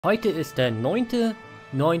Heute ist der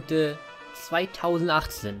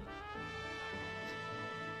 9.9.2018.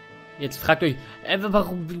 Jetzt fragt euch,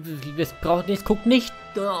 warum, jetzt guckt nicht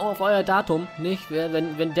auf euer Datum, nicht?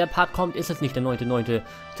 Wenn der Part kommt, ist es nicht der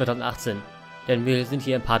 9.9.2018. Denn wir sind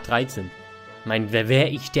hier in Part 13. Ich meine, wer wäre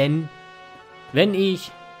ich denn, wenn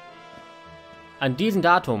ich an diesem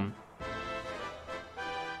Datum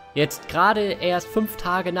jetzt gerade erst 5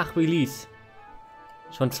 Tage nach Release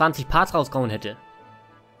schon 20 Parts rausgehauen hätte?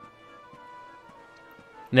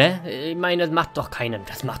 Ne? Ich meine, das macht doch keiner.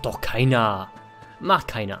 Das macht doch keiner. Macht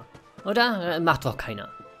keiner. Oder? Macht doch keiner.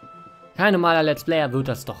 Kein normaler Let's Player wird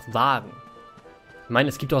das doch wagen. Ich meine,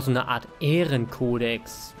 es gibt doch so eine Art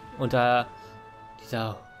Ehrenkodex. Unter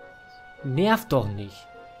dieser... Nervt doch nicht.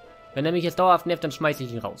 Wenn er mich jetzt dauerhaft nervt, dann schmeiße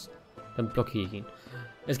ich ihn raus. Dann blockiere ich ihn.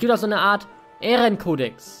 Es gibt auch so eine Art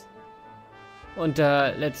Ehrenkodex.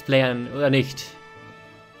 Unter Let's Playern, oder nicht?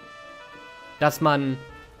 Dass man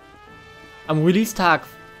am Release-Tag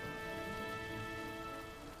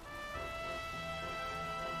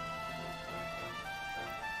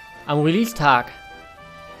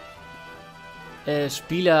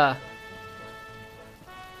Spieler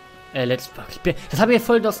das habe ich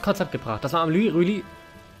voll das Konzept gebracht. Das war am Release.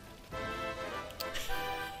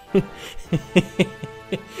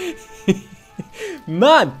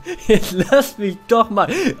 Mann, jetzt lass mich doch mal.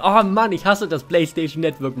 Oh Mann, ich hasse das PlayStation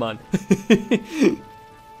Network, Mann.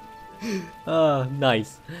 Ah,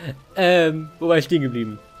 nice. Wo war ich stehen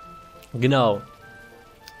geblieben? Genau.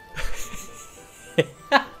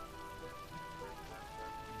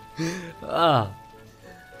 Am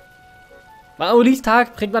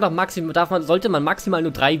Release-Tag bringt man doch maximal, sollte man maximal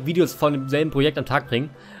nur 3 Videos von demselben Projekt am Tag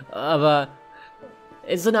bringen. Aber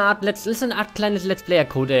es ist so eine Art kleines Let's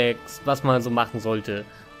Player-Kodex, was man so machen sollte.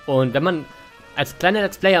 Und wenn man als kleiner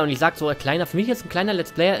Let's Player, und ich sag so, für mich ist ein kleiner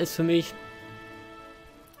Let's Player ist für mich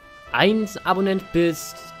 1 Abonnent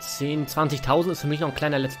bis 10, 20.000 ist für mich noch ein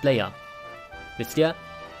kleiner Let's Player. Wisst ihr?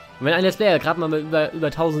 Und wenn ein Let's Player gerade mal über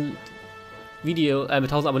 1000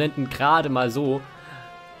 1000 Abonnenten gerade mal so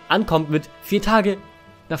ankommt mit 4 Tage,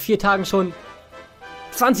 nach 4 Tagen schon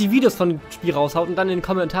 20 Videos von dem Spiel raushaut und dann in den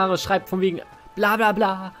Kommentaren schreibt von wegen bla bla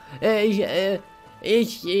bla, in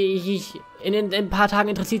ein paar Tagen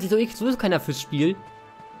interessiert sich sowieso keiner fürs Spiel,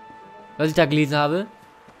 was ich da gelesen habe,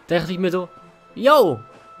 da dachte ich mir so, yo,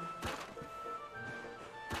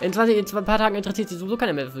 in ein paar Tagen interessiert sich sowieso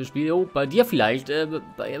keiner mehr fürs Spiel, yo, bei dir vielleicht,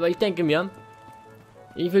 aber ich denke mir,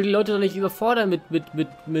 ich will die Leute doch nicht überfordern mit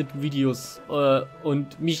Videos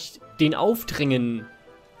und mich den aufdrängen.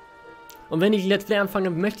 Und wenn ich Let's Play anfange,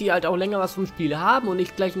 möchte ich halt auch länger was vom Spiel haben und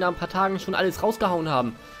nicht gleich nach ein paar Tagen schon alles rausgehauen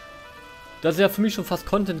haben. Das ist ja für mich schon fast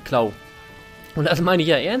Content-Klau. Und das meine ich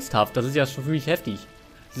ja ernsthaft, das ist ja schon für mich heftig.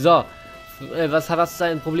 So, was ist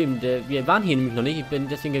ein Problem? Wir waren hier nämlich noch nicht, ich bin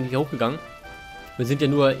deswegen nicht hochgegangen. Wir sind ja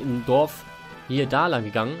nur im Dorf hier da lang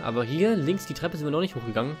gegangen, aber hier links die Treppe sind wir noch nicht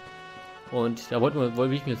hochgegangen. Und da wollte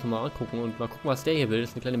ich mir jetzt nochmal angucken und mal gucken, was der hier will.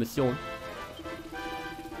 Das ist eine kleine Mission.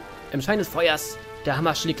 Im Schein des Feuers, der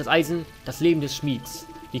Hammer schlägt das Eisen, das Leben des Schmieds.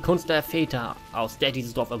 Die Kunst der Väter, aus der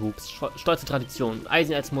dieses Dorf erwuchs. Stolze Tradition,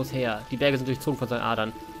 Eisenerz muss her, die Berge sind durchzogen von seinen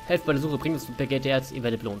Adern. Helft bei der Suche, bringt es Baguette Erz, ihr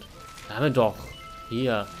werdet belohnt. Da haben wir doch.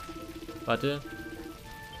 Hier. Warte.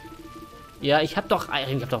 Ja, ich hab doch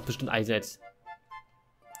bestimmt Eisenerz.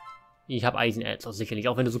 Ich habe Eisenerz, auch sicherlich.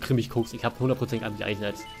 Auch wenn du so grimmig guckst, ich habe 100%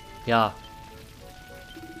 Eisenerz. Ja.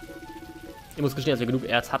 Ich muss gestehen, dass wir genug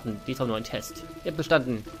Erz hatten. Dies war nur ein Test. Ihr habt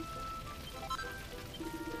bestanden.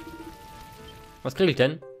 Was kriege ich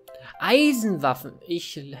denn? Eisenwaffen.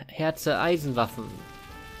 Ich herze Eisenwaffen.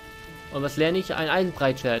 Und was lerne ich? Ein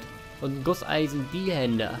Eisenbreitschwert. Und ein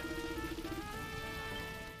Gusseisen-Bihänder.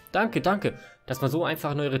 Danke, danke. Dass man so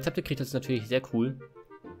einfach neue Rezepte kriegt, das ist natürlich sehr cool.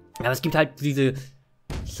 Aber es gibt halt diese,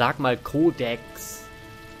 ich sag mal, Codex,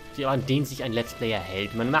 an denen sich ein Let's Player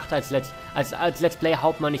hält. Man macht als Let's Player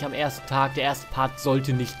haut man nicht am ersten Tag. Der erste Part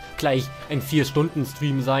sollte nicht gleich ein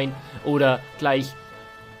 4-Stunden-Stream sein oder gleich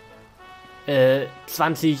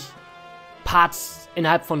 20 Parts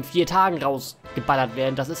innerhalb von 4 Tagen rausgeballert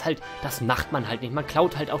werden. Das ist halt, das macht man halt nicht. Man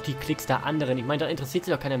klaut halt auch die Klicks der anderen. Ich meine, da interessiert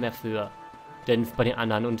sich doch keiner mehr für. Denn bei den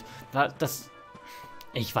anderen. Und das,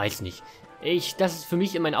 ich weiß nicht. Das ist für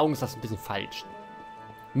mich in meinen Augen ist das ein bisschen falsch.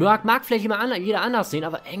 Mag vielleicht jeder anders sehen,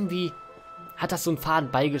 aber irgendwie hat das so einen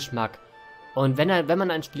faden Beigeschmack. Und wenn man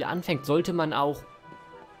ein Spiel anfängt, sollte man auch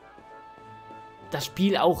das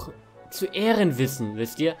Spiel auch zu Ehren wissen,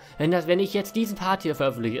 wisst ihr? Wenn ich jetzt diesen Part hier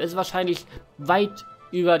veröffentliche, ist es wahrscheinlich weit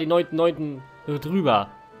über den 9.9. drüber.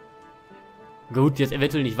 Gut, jetzt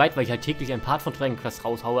eventuell nicht weit, weil ich halt täglich ein Part von Dragon Quest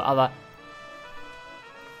raushaue, aber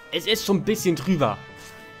es ist schon ein bisschen drüber.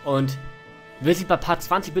 Und Bis ich bei Part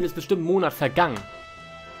 20 bin, ist bestimmt ein Monat vergangen.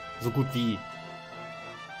 So gut wie.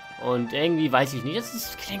 Und irgendwie weiß ich nicht.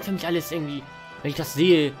 Das klingt für mich alles irgendwie. Wenn ich das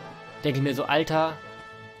sehe, denke ich mir so, Alter,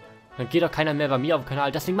 dann geht doch keiner mehr bei mir auf den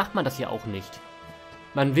Kanal. Deswegen macht man das ja auch nicht.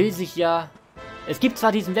 Man will sich ja... Es gibt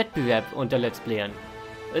zwar diesen Wettbewerb unter Let's Playern.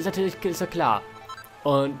 Ist natürlich, ist ja klar.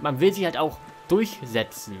 Und man will sich halt auch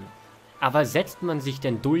durchsetzen. Aber setzt man sich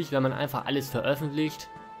denn durch, wenn man einfach alles veröffentlicht,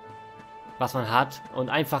 was man hat, und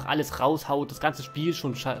einfach alles raushaut, das ganze Spiel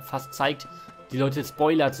schon fast zeigt, die Leute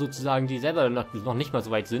spoilert sozusagen, die selber noch nicht mal so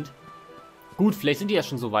weit sind. Gut, vielleicht sind die ja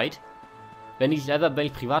schon so weit. Wenn ich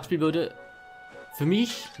privat spielen würde, für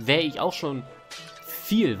mich wäre ich auch schon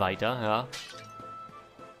viel weiter, ja.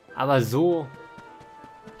 Aber so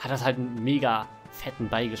hat das halt einen mega fetten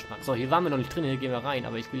Beigeschmack. So, hier waren wir noch nicht drin, hier gehen wir rein,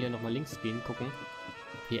 aber ich will hier nochmal links gehen, gucken,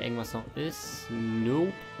 ob hier irgendwas noch ist.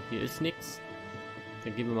 Nope, hier ist nichts.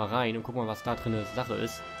 Dann gehen wir mal rein und gucken mal, was da drin Sache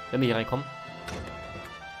ist, wenn wir hier reinkommen.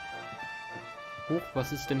 Huch,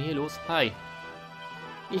 was ist denn hier los? Hi.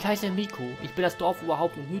 Ich heiße Miko. Ich bin das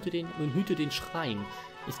Dorfoberhaupt und hüte den Schrein.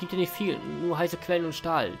 Es gibt ja nicht viel, nur heiße Quellen und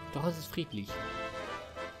Stahl. Doch es ist friedlich.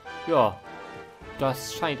 Ja,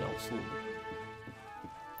 das scheint auch so.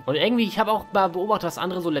 Und irgendwie, ich habe auch mal beobachtet, was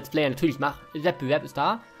andere so Let's Player natürlich machen. Wettbewerb ist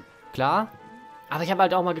da, klar. Aber ich habe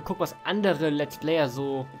halt auch mal geguckt, was andere Let's Player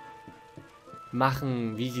so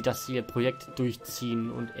machen, wie sie das hier Projekt durchziehen.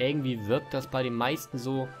 Und irgendwie wirkt das bei den meisten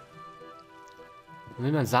so,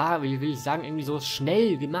 will man sagen, will ich sagen, irgendwie so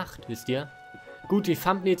schnell gemacht, wisst ihr? Gut, die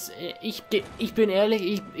Thumbnails, ich bin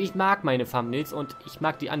ehrlich, ich mag meine Thumbnails und ich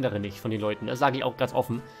mag die anderen nicht von den Leuten. Das sage ich auch ganz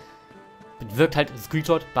offen. Wirkt halt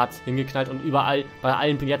Screenshot, Batz, hingeknallt und überall, bei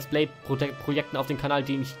allen Let's Play Projekten auf dem Kanal,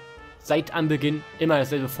 die ich seit Anbeginn immer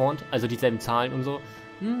dasselbe Font, also dieselben Zahlen und so.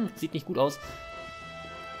 Sieht nicht gut aus.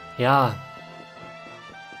 Ja.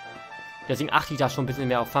 Deswegen achte ich da schon ein bisschen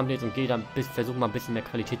mehr auf Thumbnails und gehe dann versuche mal ein bisschen mehr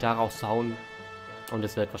Qualität da rauszuhauen. Und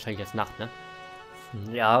es wird wahrscheinlich jetzt Nacht, ne?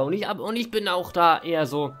 Ja, und ich bin auch da eher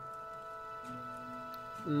so,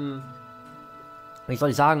 wie soll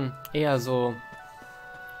ich sagen, eher so,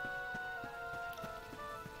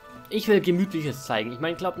 ich will Gemütliches zeigen. Ich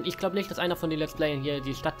meine, ich glaube nicht, dass einer von den Let's Playern hier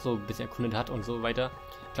die Stadt so ein bisschen erkundet hat und so weiter.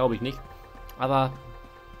 Glaube ich nicht. Aber,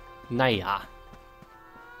 naja.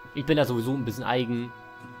 Ich bin da sowieso ein bisschen eigen.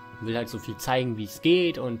 Will halt so viel zeigen, wie es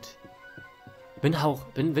geht und will auch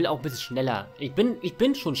ein bisschen schneller. Ich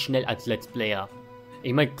bin schon schnell als Let's Player.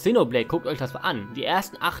 Ich meine, Xenoblade, guckt euch das mal an. Die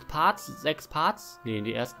ersten 8 Parts, 6 Parts, nee,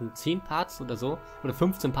 die ersten 10 Parts oder so, oder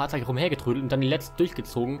 15 Parts habe ich rumhergetrödelt und dann die letzten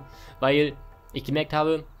durchgezogen, weil ich gemerkt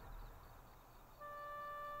habe,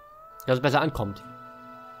 dass es besser ankommt.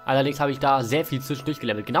 Allerdings habe ich da sehr viel zwischendurch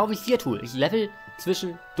gelevelt. Genau wie ich hier tue. Ich level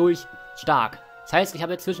zwischendurch stark. Das heißt, ich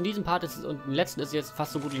habe jetzt zwischen diesem Part und dem letzten ist jetzt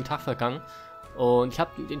fast so gut wie ein Tag vergangen. Und ich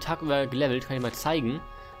habe den Tag über gelevelt, kann ich mal zeigen.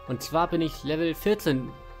 Und zwar bin ich Level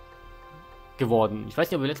 14 geworden. Ich weiß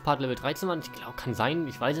nicht, ob wir letzten Part Level 13 waren. Ich glaube, kann sein.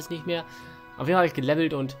 Ich weiß es nicht mehr. Auf jeden Fall habe ich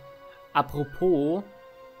gelevelt und apropos,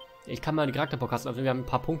 ich kann mal die Charakterpodcast, wir haben ein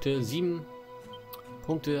paar Punkte. 7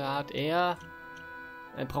 Punkte hat er.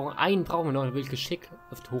 Einen brauchen wir noch, dann will ich Geschick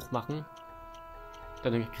hoch machen.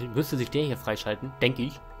 Dann müsste sich der hier freischalten. Denke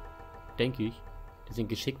ich. Deswegen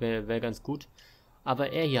Geschick wäre ganz gut.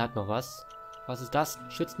 Aber er hier hat noch was. Was ist das?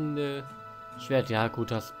 Schützende Schwert. Ja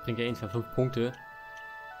gut, das bringt ja ungefähr 5 Punkte.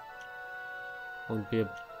 Und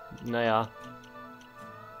wir, naja.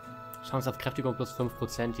 Chance auf Kräftigung plus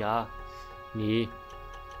 5%, ja. Nee.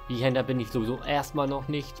 Bihänder bin ich sowieso erstmal noch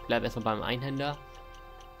nicht. Ich bleibe erstmal beim Einhänder.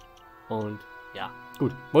 Und ja,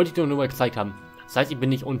 gut. Wollte ich dir nur mal gezeigt haben. Das heißt, ich bin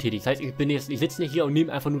nicht untätig. Das heißt, ich sitze nicht hier und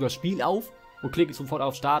nehme einfach nur das Spiel auf und klicke sofort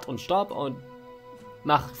auf Start und Stopp und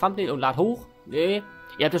mach Thumbnail und lad hoch. Nee,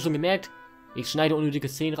 ihr habt ja schon gemerkt, ich schneide unnötige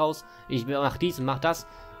Szenen raus. Ich mache dies und mach das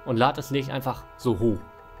und lade es nicht einfach so hoch.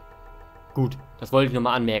 Gut, das wollte ich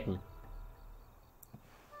nochmal anmerken.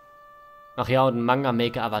 Ach ja, und ein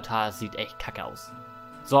Manga-Maker-Avatar sieht echt kacke aus.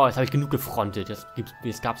 So, jetzt habe ich genug gefrontet.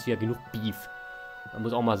 Jetzt gab es wieder genug Beef. Das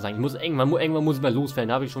muss auch mal sein. Irgendwann muss ich mal loswerden.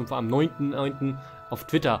 Da habe ich schon vor am 9.9. auf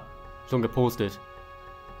Twitter schon gepostet.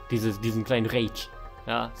 Diesen kleinen Rage.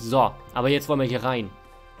 Ja, so. Aber jetzt wollen wir hier rein.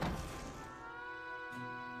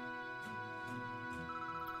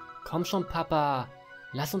 Komm schon, Papa.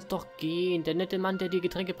 Lass uns doch gehen. Der nette Mann, der dir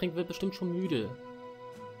Getränke bringt, wird bestimmt schon müde.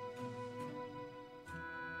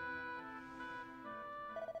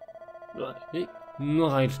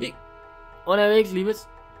 Nur rein. Unterwegs, Liebes.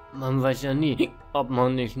 Man weiß ja nie, ob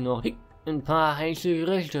man nicht noch ein paar heiße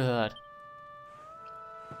Gerüchte hört.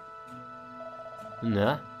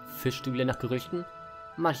 Na, fischst du wieder nach Gerüchten?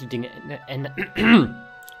 Manche Dinge ändern...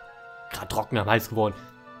 Gerade trocken am Hals geworden.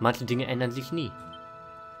 Manche Dinge ändern sich nie.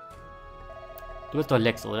 Du bist doch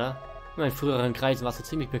Lex, oder? In meinen früheren Kreisen warst du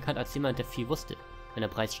ziemlich bekannt als jemand, der viel wusste, wenn der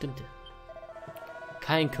Preis stimmte.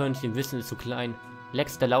 Kein Körnchen Wissen ist zu klein.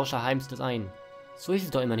 Lex, der Lauscher, heimst es ein. So ist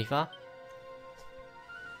es doch immer, nicht wahr?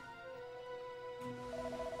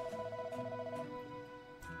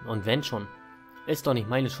 Und wenn schon. Ist doch nicht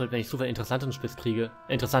meine Schuld, wenn ich so viel interessante Sachen spitz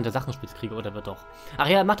kriege, oder wird doch? Ach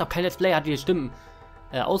ja, macht doch kein Let's Play, hat die Stimmen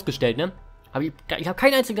ausgestellt, ne? Ich habe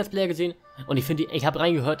kein einziges Let's Play gesehen und ich habe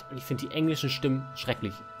reingehört und ich finde die englischen Stimmen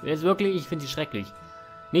schrecklich. Jetzt wirklich, ich finde sie schrecklich.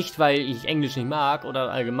 Nicht, weil ich Englisch nicht mag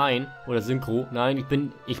oder allgemein oder Synchro. Nein,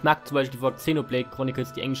 ich mag zum Beispiel vor Xenoblade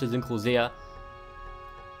Chronicles die englische Synchro sehr.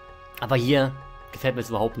 Aber hier gefällt mir es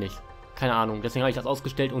überhaupt nicht. Keine Ahnung, deswegen habe ich das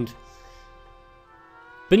ausgestellt und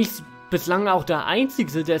bin ich bislang auch der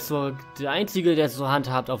Einzige, der es so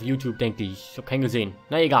handhabt auf YouTube, denke ich. Ich habe keinen gesehen.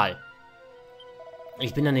 Na egal.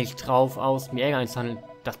 Ich bin da nicht drauf aus, mir Ärger einzuhandeln.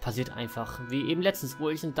 Das passiert einfach. Wie eben letztens, wo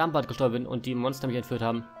ich in Dampbad gestorben bin und die Monster mich entführt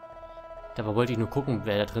haben. Dabei wollte ich nur gucken,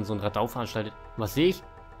 wer da drin so ein Radau veranstaltet. Und was sehe ich?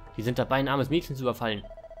 Die sind dabei, ein armes Mädchen zu überfallen.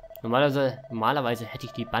 Normalerweise hätte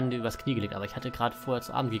ich die Bande übers Knie gelegt, aber ich hatte gerade vorher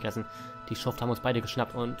zu Abend gegessen. Die Schuft haben uns beide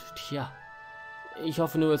geschnappt und tja. Ich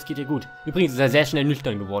hoffe nur, es geht dir gut. Übrigens ist er sehr schnell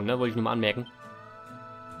nüchtern geworden, ne? Wollte ich nur mal anmerken.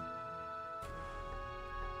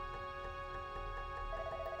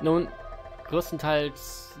 Nun,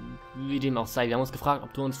 größtenteils, wie dem auch sei, wir haben uns gefragt,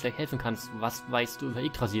 ob du uns vielleicht helfen kannst. Was weißt du über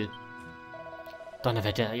Yggdrasil?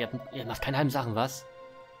 Donnerwetter, ihr macht keine halben Sachen, was?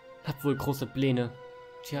 Habt wohl große Pläne.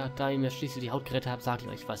 Tja, da ihr mir schließlich die Haut gerettet habt, sage ich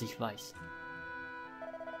euch, was ich weiß.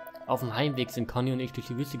 Auf dem Heimweg sind Conny und ich durch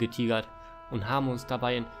die Wüste getigert und haben uns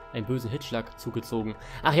dabei einen bösen Hitzschlag zugezogen.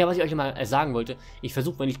 Ach ja, was ich euch mal sagen wollte, ich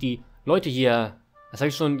versuche, wenn ich die Leute hier, das habe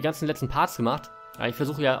ich schon die ganzen letzten Parts gemacht, ja, ich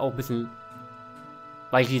versuche ja auch ein bisschen,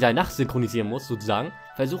 weil ich die da nachsynchronisieren muss, sozusagen,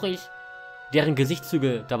 versuche ich, deren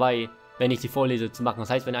Gesichtszüge dabei, wenn ich sie vorlese, zu machen.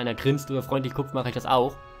 Das heißt, wenn einer grinst oder freundlich guckt, mache ich das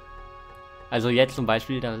auch. Also jetzt zum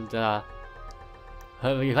Beispiel, ich weiß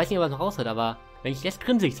nicht, ob er es noch raushört, aber wenn ich jetzt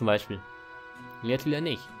grinse ich zum Beispiel. Und jetzt wieder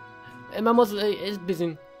nicht. Man muss hier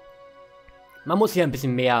ein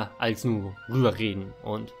bisschen mehr als nur rüber reden.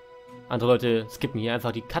 Und andere Leute skippen hier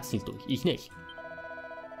einfach die Cutscenes durch. Ich nicht.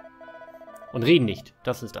 Und reden nicht.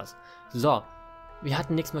 Das ist das. So. Wir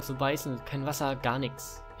hatten nichts mehr zu beißen. Kein Wasser, gar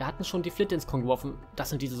nichts. Wir hatten schon die Flinte ins Korn geworfen. Das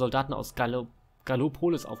sind diese Soldaten aus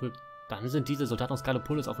Gallopolis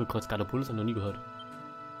aufgekreuzt. Gallopolis habe ich noch nie gehört.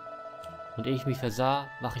 Und ehe ich mich versah,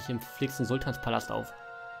 wache ich im verflixten Sultanspalast auf.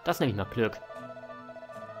 Das nenne ich mal Glück.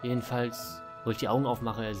 Jedenfalls, wo ich die Augen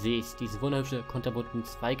aufmache, sehe ich diese wunderhübsche, kunterbunten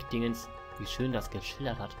Zweigdingens, wie schön das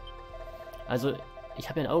geschildert hat. Also, ich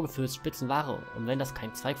habe ja ein Auge für Spitzenware, und wenn das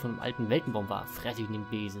kein Zweig von einem alten Weltenbaum war, fresse ich den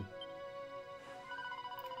Besen.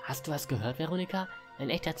 Hast du was gehört, Veronika? Ein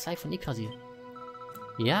echter Zweig von Yggdrasil.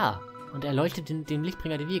 Ja, und er leuchtet dem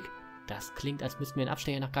Lichtbringer den Weg. Das klingt, als müssten wir einen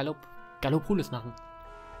Abstecher nach Gallopolis machen.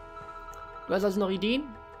 Du hast also noch Ideen,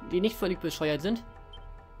 die nicht völlig bescheuert sind?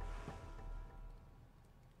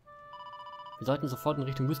 Wir sollten sofort in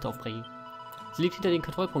Richtung Wüste aufbrechen. Sie liegt hinter dem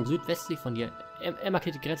Kontrollpunkt südwestlich von dir. Er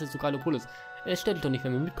markiert die Grenze zu Gallopolis. Es stört dich doch nicht,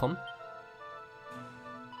 wenn wir mitkommen.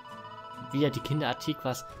 Wir, die Kinder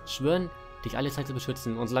Antiquas, schwören, dich alle Zeit zu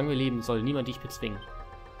beschützen. Und solange wir leben, soll niemand dich bezwingen.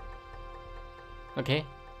 Okay.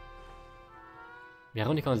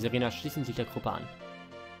 Veronika und Serena schließen sich der Gruppe an.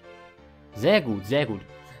 Sehr gut, sehr gut.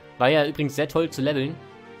 War ja übrigens sehr toll zu leveln.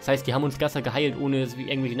 Das heißt, die haben uns Gasser geheilt, ohne dass wir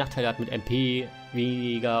irgendwelche Nachteile hatten mit MP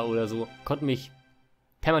weniger oder so. Konnten mich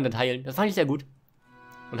permanent heilen. Das fand ich sehr gut.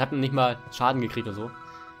 Und hatten nicht mal Schaden gekriegt oder so.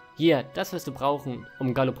 Hier, das wirst du brauchen,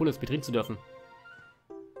 um Gallopolis betreten zu dürfen.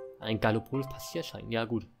 Ein Gallopolis-Passierschein. Ja,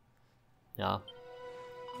 gut. Ja.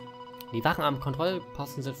 Die Wachen am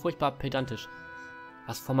Kontrollposten sind furchtbar pedantisch,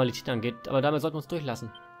 was Formalität angeht, aber damit sollten wir uns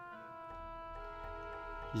durchlassen.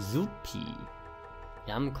 Supi.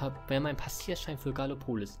 Wir haben einen Passierschein für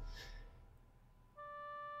Gallopolis.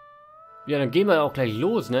 Ja, dann gehen wir auch gleich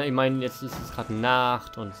los, ne? Ich meine, jetzt ist es gerade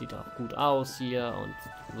Nacht und sieht auch gut aus hier. Und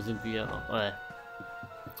wo sind wir?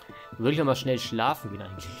 Würde ich auch mal schnell schlafen gehen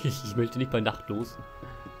eigentlich. Ich möchte nicht bei Nacht los.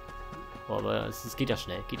 Aber es geht ja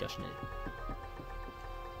schnell,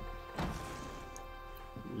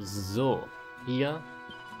 So, hier.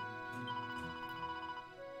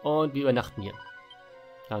 Und wir übernachten hier.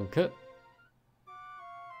 Danke.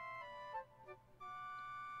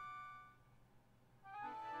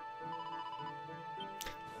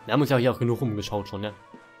 Wir haben uns ja hier auch genug rumgeschaut schon, ne?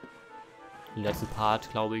 Im letzten Part,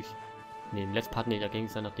 glaube ich. Ne, im letzten Part, ne, da ging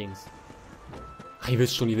es dann nach Dings. Ach, ihr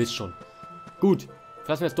wisst schon. Gut,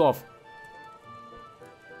 verlassen wir das Dorf.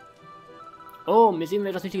 Oh, mir ist eben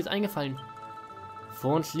etwas Wichtiges eingefallen.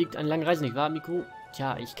 Vor uns liegt eine lange Reise, nicht wahr, Miku?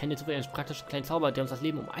 Tja, ich kenne jetzt einen praktischen kleinen Zauber, der uns das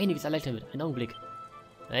Leben um einiges erleichtern wird. Einen Augenblick.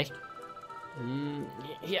 Echt?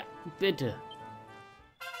 Hier, bitte.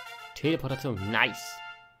 Teleportation. Nice.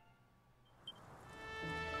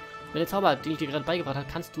 Mit dem Zauber, den ich dir gerade beigebracht habe,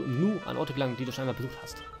 kannst du im Nu an Orte gelangen, die du schon einmal besucht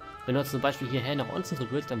hast. Wenn du jetzt zum Beispiel hierher nach Onsen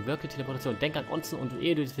zurück willst, dann wirke Teleportation. Denk an Onsen und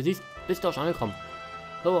ehe du es versiehst, bist du auch schon angekommen.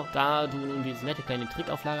 So, da du nun diese nette kleine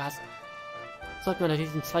Trickauflage hast, sollten wir nach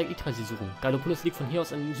diesen Zweig Yggdrasil suchen. Gallopolis liegt von hier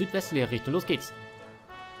aus in südwestliche Richtung. Los geht's.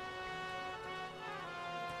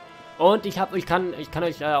 Und ich kann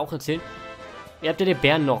euch auch erzählen, ihr habt ja den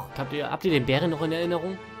Bären noch. Habt ihr den Bären noch in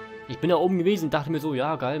Erinnerung? Ich bin da oben gewesen und dachte mir so,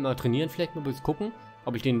 ja geil, mal trainieren, vielleicht mal bis gucken,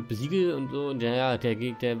 ob ich den besiege und so. Und ja,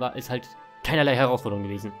 ist halt keinerlei Herausforderung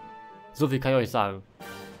gewesen. So viel kann ich euch sagen.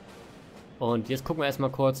 Und jetzt gucken wir erstmal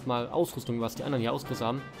kurz mal Ausrüstung, was die anderen hier ausgerüstet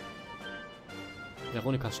haben.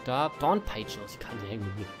 Veronikas Stab, Dornpeitsche. Sie kann sie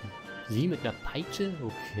hängen mit. Sie mit einer Peitsche?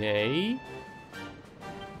 Okay.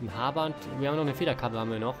 Ein Haarband. Wir haben noch eine Federkappe, haben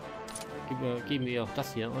wir noch. Geben wir ihr auch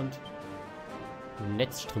das hier und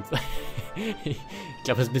Netzstrümpfe. Ich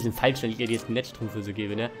glaube, das ist ein bisschen falsch, wenn ich ihr jetzt Netzstrümpfe so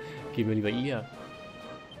gebe, ne? Geben wir lieber ihr.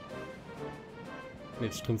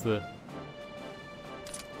 Netzstrümpfe.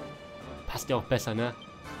 Passt ja auch besser, ne?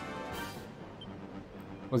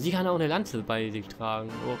 Und sie kann auch eine Lanze bei sich tragen.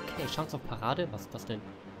 Okay, Chance auf Parade? Was denn?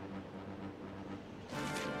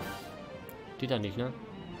 Steht da nicht, ne?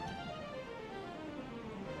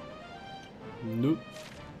 Nö.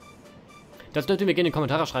 Das dürft ihr mir gerne in die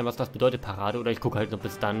Kommentare schreiben, was das bedeutet, Parade. Oder ich gucke halt noch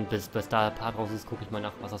bis dann, bis da ein Part raus ist, gucke ich mal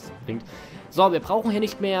nach, was das bringt. So, wir brauchen hier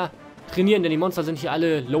nicht mehr trainieren, denn die Monster sind hier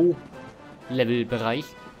alle Low-Level-Bereich.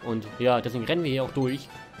 Und ja, deswegen rennen wir hier auch durch.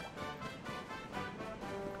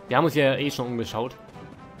 Wir haben uns ja eh schon umgeschaut.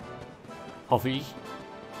 Hoffe ich.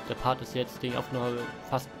 Der Part ist jetzt, den ich aufgenommen habe,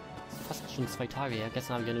 fast schon 2 Tage her.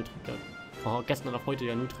 Gestern habe ich ja nur gestern und heute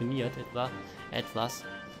ja nur trainiert, etwas.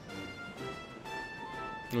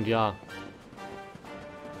 Und ja.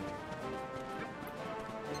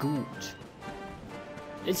 Gut.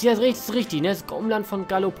 Ist jetzt richtig, ne? Das Umland von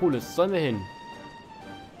Gallopolis. Sollen wir hin?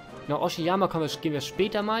 Nach Oshiyama gehen wir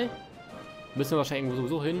später mal. Müssen wir wahrscheinlich irgendwo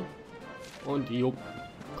sowieso hin. Und jo.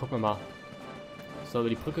 Gucken wir mal. So, über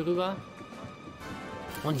die Brücke rüber.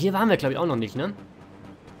 Und hier waren wir, glaube ich, auch noch nicht, ne?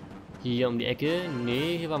 Hier um die Ecke.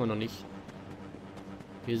 Nee, hier waren wir noch nicht.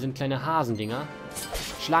 Hier sind kleine Hasendinger.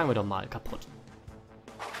 Schlagen wir doch mal kaputt.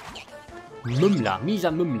 Mümmler. Mieser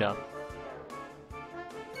Mümmler.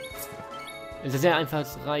 Ist ein sehr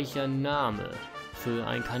einfallsreicher Name für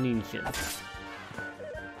ein Kaninchen.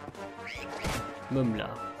 Mümmler.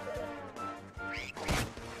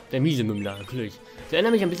 Der miese Mümmler, natürlich. Der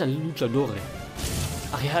erinnert mich ein bisschen an Luchadore.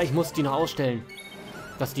 Ach ja, ich muss die noch ausstellen.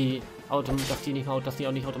 Dass die auch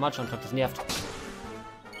nicht automatisch anklappt. Das nervt.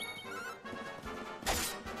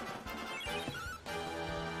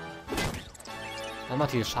 Was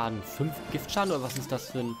macht hier Schaden? 5 Giftschaden oder was ist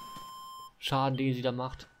das für ein Schaden, den sie da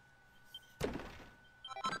macht?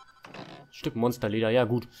 Stück Monsterleder, ja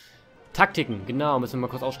gut. Taktiken, genau, müssen wir mal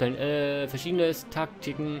kurz aufstellen. Verschiedene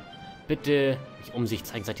Taktiken. Bitte nicht Umsicht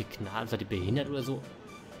zeigen, seid ihr behindert oder so?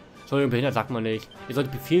 Entschuldigung, behindert sagt man nicht. Ihr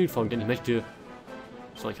solltet Befehlen folgen, denn ich möchte...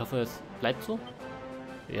 So, ich hoffe, es bleibt so.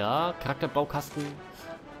 Ja, Charakterbaukasten.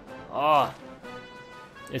 Oh.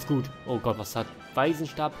 Ist gut. Oh Gott, was hat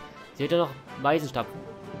Weisenstab? Sie hat ja noch Weisenstab.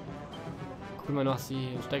 Gucken wir noch,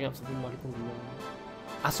 sie steigen ab zu 5 Punkte.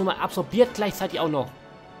 Achso, mal absorbiert gleichzeitig auch noch.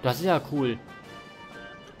 Das ist ja cool.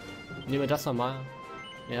 Nehmen wir das nochmal.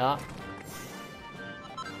 Ja.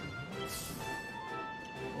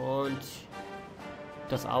 Und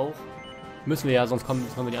das auch. Müssen wir ja, sonst können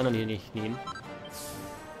wir die anderen hier nicht nehmen.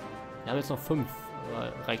 Wir haben jetzt noch 5.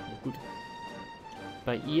 Aber reicht nicht. Gut.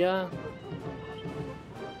 Bei ihr...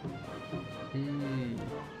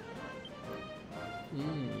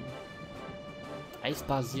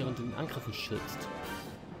 Eisbasierenden Angriffen schützt.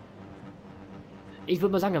 Ich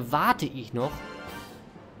würde mal sagen, da warte ich noch.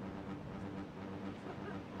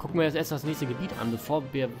 Gucken wir jetzt erst das nächste Gebiet an, bevor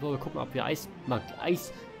wir gucken, ob wir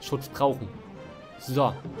Eisschutz brauchen.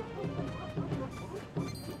 So.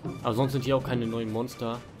 Aber sonst sind hier auch keine neuen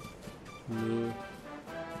Monster. Nö.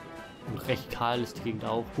 Und recht kahl ist die Gegend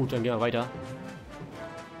auch. Gut, dann gehen wir weiter.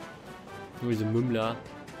 Nur diese Mümmler.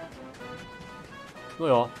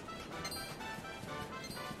 Naja.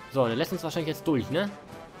 So, der lässt uns wahrscheinlich jetzt durch, ne?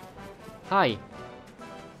 Hi.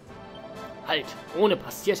 Halt. Ohne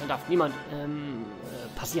Passierschein darf niemand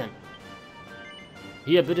passieren.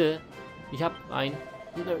 Hier, bitte. Ich hab ein...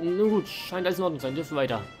 Nun gut, scheint alles in Ordnung zu sein. Dürfen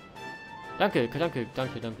weiter. Danke. Ist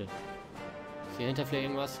hier hinter vielleicht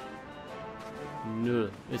irgendwas? Nö,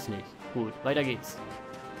 ist nicht. Gut, weiter geht's.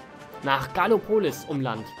 Nach Gallopolis,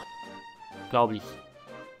 Umland. Glaube ich.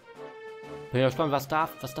 Bin ja gespannt, was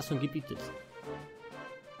das für ein Gebiet ist.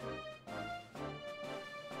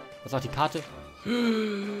 Was sagt die Karte?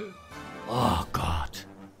 Oh Gott.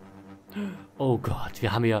 Oh Gott,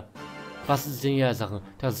 wir haben hier... Was ist denn hier Sache?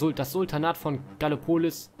 Das Sultanat von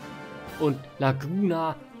Gallipolis und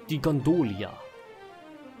Laguna di Gondolia.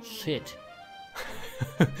 Shit.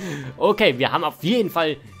 Okay, wir haben auf jeden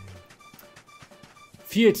Fall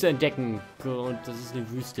viel zu entdecken. Und das ist eine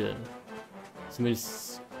Wüste.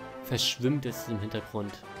 Zumindest verschwimmt es im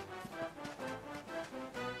Hintergrund.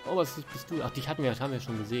 Oh, was bist du? Ach, dich haben wir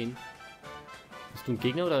schon gesehen. Bist du ein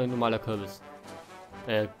Gegner oder ein normaler Kürbis?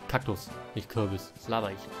 Kaktus, nicht Kürbis. Das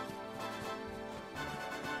laber ich.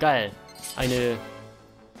 Geil. Eine...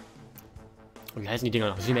 Wie heißen die Dinger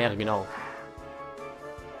noch? Chimäre, genau.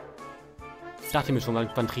 Ich dachte mir schon,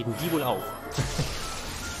 wann treten die wohl auf?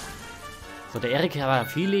 So, der Erik hat aber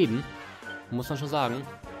viel Leben. Muss man schon sagen.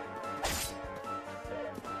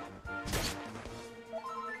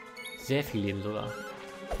 Sehr viel Leben sogar.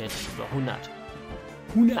 Jetzt über 100.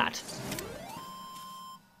 100!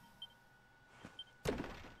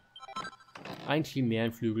 Ein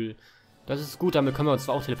Chimärenflügel. Das ist gut, damit können wir uns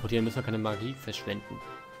auch teleportieren. Müssen wir keine Magie verschwenden.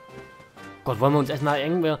 Gott, wollen wir uns erstmal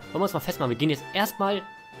wollen wir uns mal festmachen. Wir gehen jetzt erstmal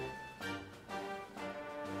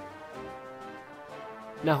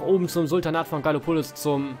nach oben zum Sultanat von Gallipolis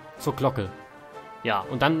zur Glocke. Ja,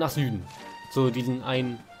 und dann nach Süden. Zu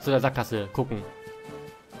der Sackgasse gucken.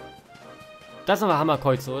 Das sind aber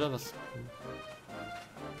Hammerkreuze, oder was?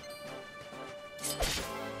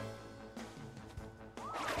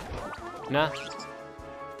 Na?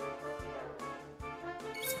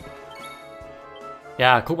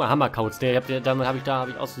 Ja, guck mal, Hammerkauz. Damit habe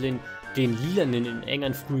ich auszusehen den lilanen in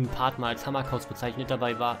engen frühen Part mal als Hammerkauz bezeichnet.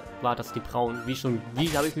 Dabei war das die braun.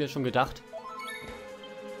 Wie habe ich mir schon gedacht.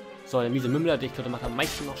 So, der miese Mümmler, der ich glaube, der macht am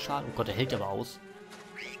meisten noch Schaden. Oh Gott, der hält aber aus.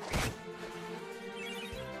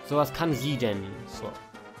 So, was kann sie denn? So.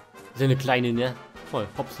 So eine kleine, ne? Voll,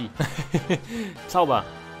 Hopsi. Zauber.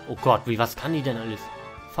 Oh Gott, was kann die denn alles?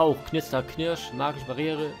 Fauch, Knister, Knirsch, magische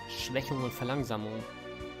Barriere, Schwächung und Verlangsamung.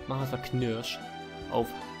 Machen wir es mal Knirsch. Auf.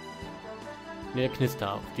 Ne,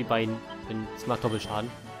 Knister. Auf die beiden. Es macht Doppelschaden.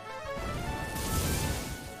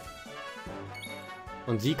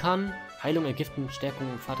 Und sie kann Heilung, Entgiften, Stärkung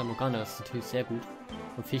und Fata Morgana. Das ist natürlich sehr gut.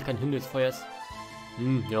 Und Fähigkeit Himmel des Feuers.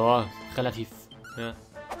 Ja, relativ. Ja.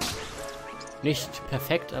 Nicht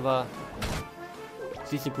perfekt, aber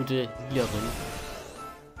sie ist eine gute Healerin.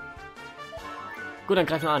 Gut, dann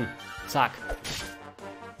greifen wir an. Zack.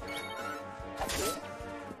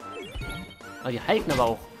 Ah, die halten aber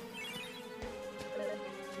auch.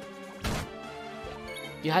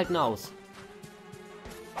 Die halten aus.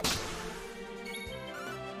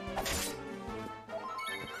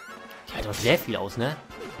 Die halten auch sehr viel aus, ne?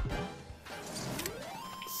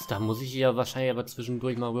 Da muss ich ja wahrscheinlich aber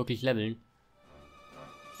zwischendurch mal wirklich leveln.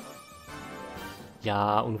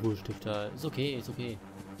 Ja, Unruhestifter. Ist okay, ist okay.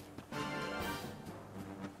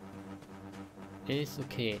 Ist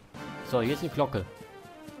okay. So, hier ist eine Glocke.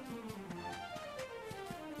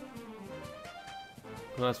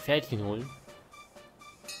 Können wir das Pferdchen holen?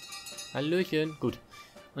 Hallöchen. Gut.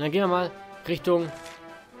 Und dann gehen wir mal Richtung...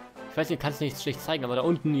 Ich weiß, ihr kann es nicht schlecht zeigen, aber da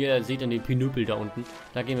unten, ihr seht den Pinöpel da unten.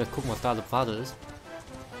 Da gehen wir jetzt gucken, was da so Phase ist.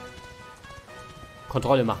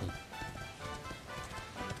 Kontrolle machen.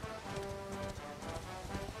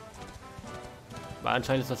 Weil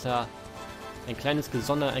anscheinend ist das ja ein kleines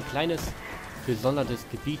gesondertes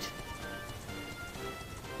Gebiet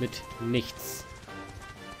mit nichts.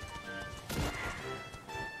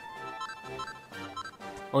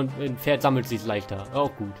 Und ein Pferd sammelt sich leichter.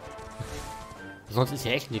 Auch gut. Sonst ist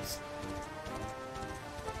ja echt nichts.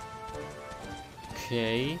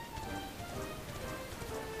 Okay.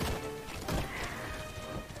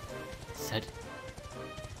 Das ist halt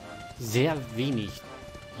sehr wenig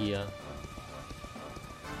hier.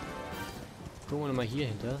 Gucken wir mal hier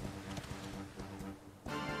hinter.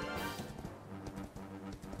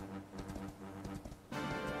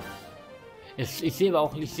 Ich sehe aber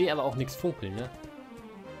auch nichts funkeln, ne?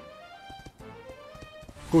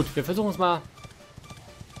 Gut, wir versuchen es mal.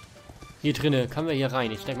 Hier drinnen, können wir hier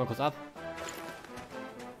rein. Ich steig mal kurz ab.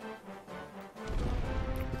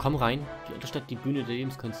 Wir kommen rein. Die Unterstadt, die Bühne der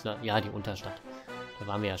Lebenskünstler. Ja, die Unterstadt. Da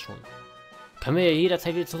waren wir ja schon. Können wir ja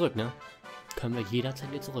jederzeit wieder zurück, ne? Können wir jederzeit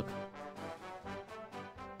wieder zurück.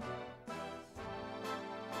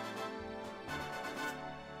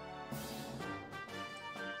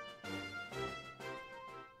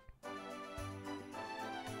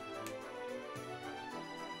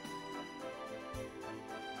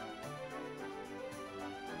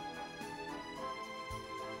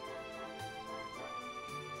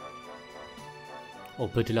 Oh,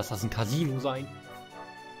 bitte lass das ein Casino sein.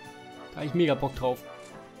 Da hab ich mega Bock drauf.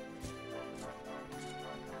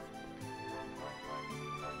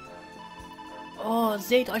 Oh,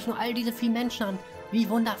 seht euch nur all diese vielen Menschen an. Wie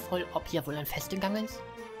wundervoll, ob hier wohl ein Fest in Gang ist?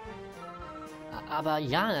 Aber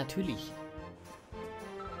ja, natürlich.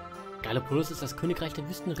 Galopolus ist das Königreich der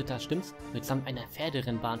Wüstenritter, stimmt's? Mitsamt einer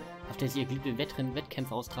Pferderennbahn, auf der sie ihr geliebte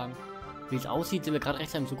Wettkämpfe austragen. Wie es aussieht, sind wir gerade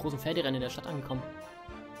rechtzeitig zu großen Pferderennen in der Stadt angekommen.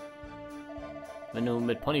 Wenn du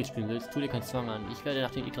mit Ponys spielen willst, tu dir keinen Zwang an. Ich werde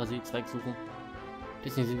nach dem Yggdrasil-Zweig suchen.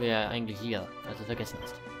 Deswegen sind wir ja eigentlich hier, falls du vergessen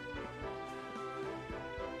hast.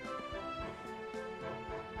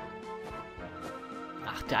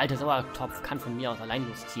 Ach, der alte Sauertopf kann von mir aus allein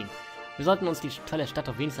losziehen. Wir sollten uns die tolle Stadt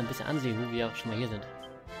doch wenigstens ein bisschen ansehen, wo wir schon mal hier sind.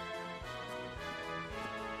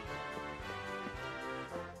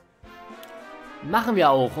 Machen wir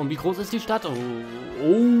auch. Und wie groß ist die Stadt? Oh.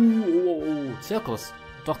 Zirkus.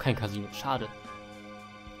 Doch kein Casino. Schade.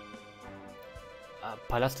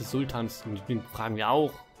 Palast des Sultans. Den fragen wir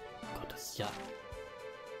auch. Gott, das ist ja...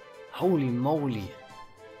 Holy moly.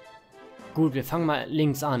 Gut, wir fangen mal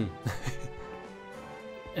links an.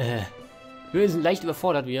 Wir sind leicht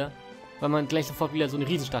überfordert wieder, weil man gleich sofort wieder so eine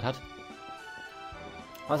Riesenstadt hat.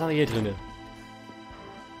 Was haben wir hier drin?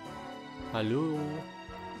 Hallo?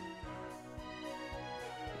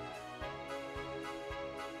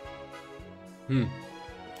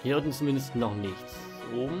 Hier unten zumindest noch nichts.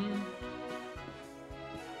 Oben.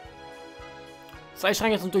 2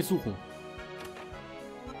 Schränke zum Durchsuchen.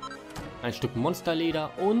 Ein Stück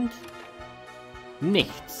Monsterleder und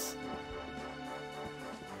nichts.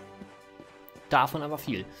 Davon aber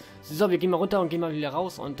viel. So, wir gehen mal runter und gehen mal wieder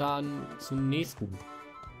raus und dann zum nächsten.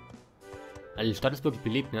 Also die Stadt ist wirklich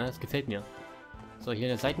belebt, ne? Das gefällt mir. So, hier in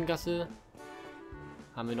der Seitengasse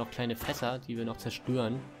haben wir noch kleine Fässer, die wir noch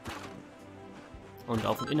zerstören. Und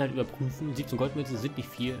auf den Inhalt überprüfen. 17 Goldmünzen sind nicht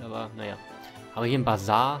viel, aber naja. Aber hier im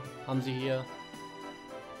Bazar haben sie hier.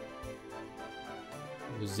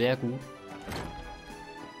 Sehr gut.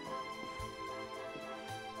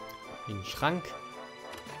 Den Schrank.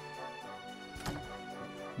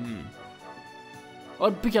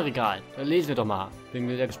 Und Bücherregal. Da lesen wir doch mal. Bin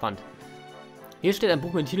sehr gespannt. Hier steht ein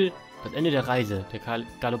Buch mit dem Titel Das Ende der Reise. Der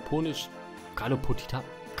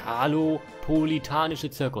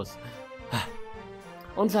Galopolitanische Zirkus.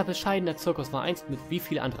 Unser bescheidener Zirkus war einst mit wie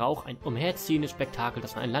viele andere auch ein umherziehendes Spektakel,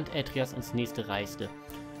 das von einem Land Ätrias ins nächste reiste.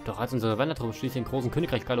 Doch als unsere Wandertruppe schließlich im großen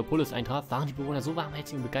Königreich Galopolis eintraf, waren die Bewohner so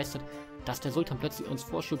warmherzig und begeistert, dass der Sultan plötzlich uns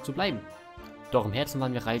vorschlug zu bleiben. Doch im Herzen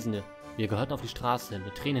waren wir Reisende. Wir gehörten auf die Straße.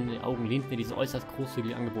 Mit Tränen in den Augen lehnten wir dieses äußerst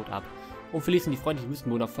großzügige Angebot ab und verließen die freundlichen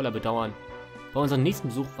Wüstenbewohner voller Bedauern. Bei unserem nächsten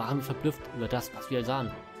Besuch waren wir verblüfft über das, was wir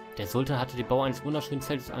sahen. Der Sultan hatte den Bau eines wunderschönen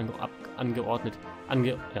Zeltes angeordnet,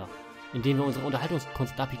 in dem wir unsere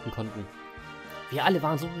Unterhaltungskunst darbieten konnten. Wir alle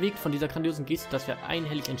waren so bewegt von dieser grandiosen Geste, dass wir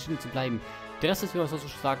einhellig entschieden zu bleiben. Der Rest ist, wie man so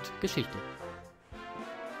sagt, Geschichte.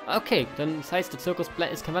 Okay, dann das heißt, der Zirkus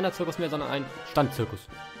ist kein Wanderzirkus mehr, sondern ein Standzirkus.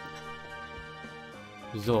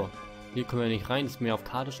 So, hier können wir nicht rein, das ist mehr auf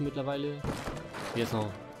Karte schon mittlerweile. Hier ist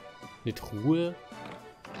noch eine Truhe.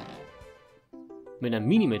 Mit einer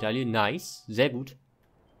Mini-Medaille, nice, sehr gut.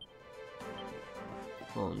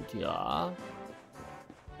 Und ja...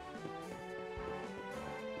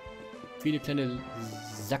 Viele kleine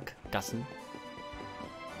Sackgassen.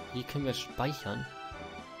 Hier können wir speichern.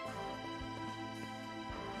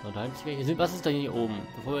 Und da was ist da hier oben?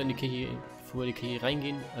 Bevor wir in die Kirche,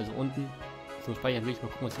 reingehen, also unten zum Speichern, will ich mal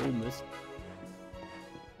gucken, was hier oben ist.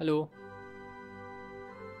 Hallo.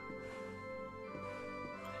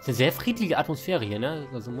 Das ist eine sehr friedliche Atmosphäre hier, ne?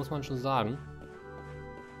 Also muss man schon sagen.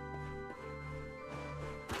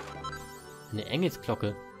 Eine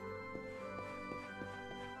Engelsglocke.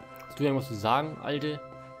 Hast du irgendwas zu sagen, Alte?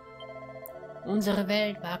 Unsere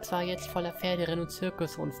Welt mag zwar jetzt voller Pferderennen und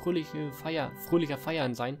Zirkus und fröhlicher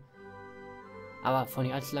Feiern sein, aber vor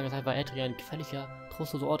nicht allzu langer Zeit war Ätria ein gefährlicher,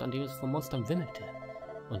 trostloser Ort, an dem es von Monstern wimmelte.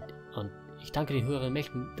 Und ich danke den höheren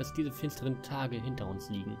Mächten, dass diese finsteren Tage hinter uns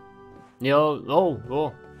liegen. Ja,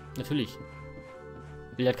 oh, natürlich.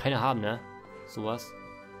 Will halt keiner haben, ne? Sowas.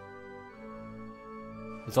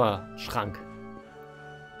 So, Schrank.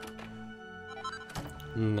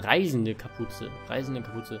 Reisende Kapuze.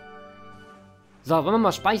 So, wollen wir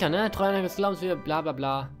mal speichern, ne? Treuer des Glaubens, wieder bla bla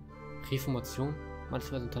bla. Reformation.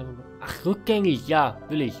 Manchmal sind ach, rückgängig, ja,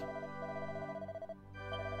 will ich.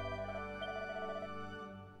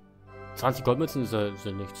 20 Goldmünzen ist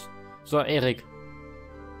ja nichts. So, Erik.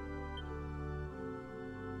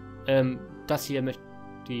 Das hier möchte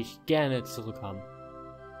ich gerne zurückhaben.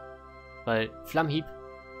 Weil Flammhieb.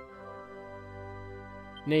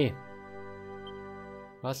 Nee.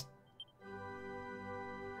 Was?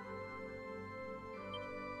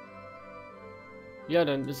 Ja,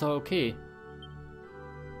 dann ist er okay.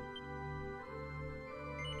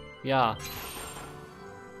 Ja.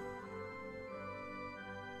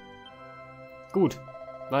 Gut.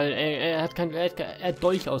 Weil er hat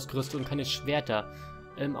Dolch ausgerüstet und keine Schwerter.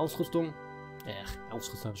 Ausrüstung.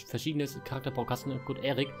 Ausrüstung. Verschiedenes Charakterbaukasten. Gut,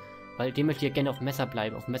 Erik. Weil dem möchte ich ja gerne auf Messer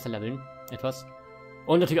bleiben. Auf Messer leveln. Etwas.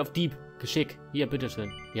 Und natürlich auf Dieb. Geschick. Hier,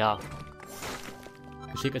 bitteschön. Ja.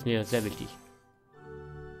 Geschick ist mir sehr wichtig.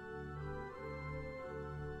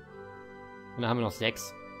 Und dann haben wir noch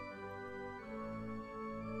 6.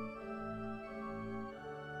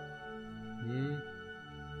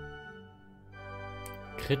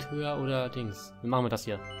 Crit höher oder Dings? Wie machen wir das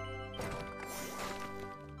hier?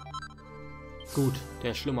 Gut,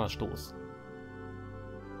 der Schlummerstoß.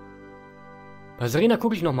 Bei Serena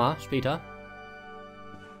gucke ich nochmal später.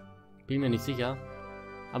 Bin mir nicht sicher.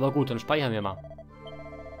 Aber gut, dann speichern wir mal.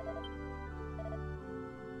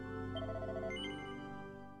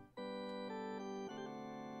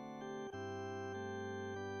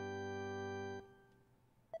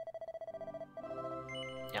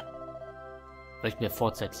 Vielleicht mehr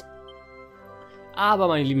fortsetzen. Aber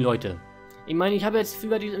meine lieben Leute, ich meine, ich habe jetzt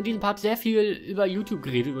in diesem Part sehr viel über YouTube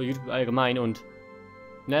geredet, über YouTube allgemein und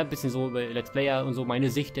ne, ein bisschen so über Let's Player und so meine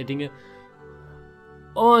Sicht der Dinge.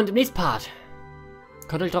 Und im nächsten Part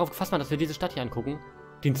könnt ihr euch darauf gefasst machen, dass wir diese Stadt hier angucken.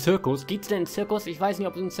 Den Zirkus. Geht's denn in den Zirkus? Ich weiß nicht,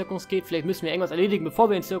 ob es in den Zirkus geht. Vielleicht müssen wir irgendwas erledigen, bevor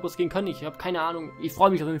wir in den Zirkus gehen können. Ich habe keine Ahnung. Ich freue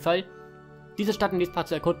mich auf jeden Fall, diese Stadt im nächsten Part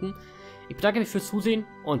zu erkunden. Ich bedanke mich fürs Zusehen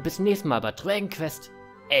und bis zum nächsten Mal bei Dragon Quest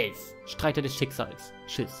 11. Streiter des Schicksals.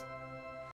 Tschüss.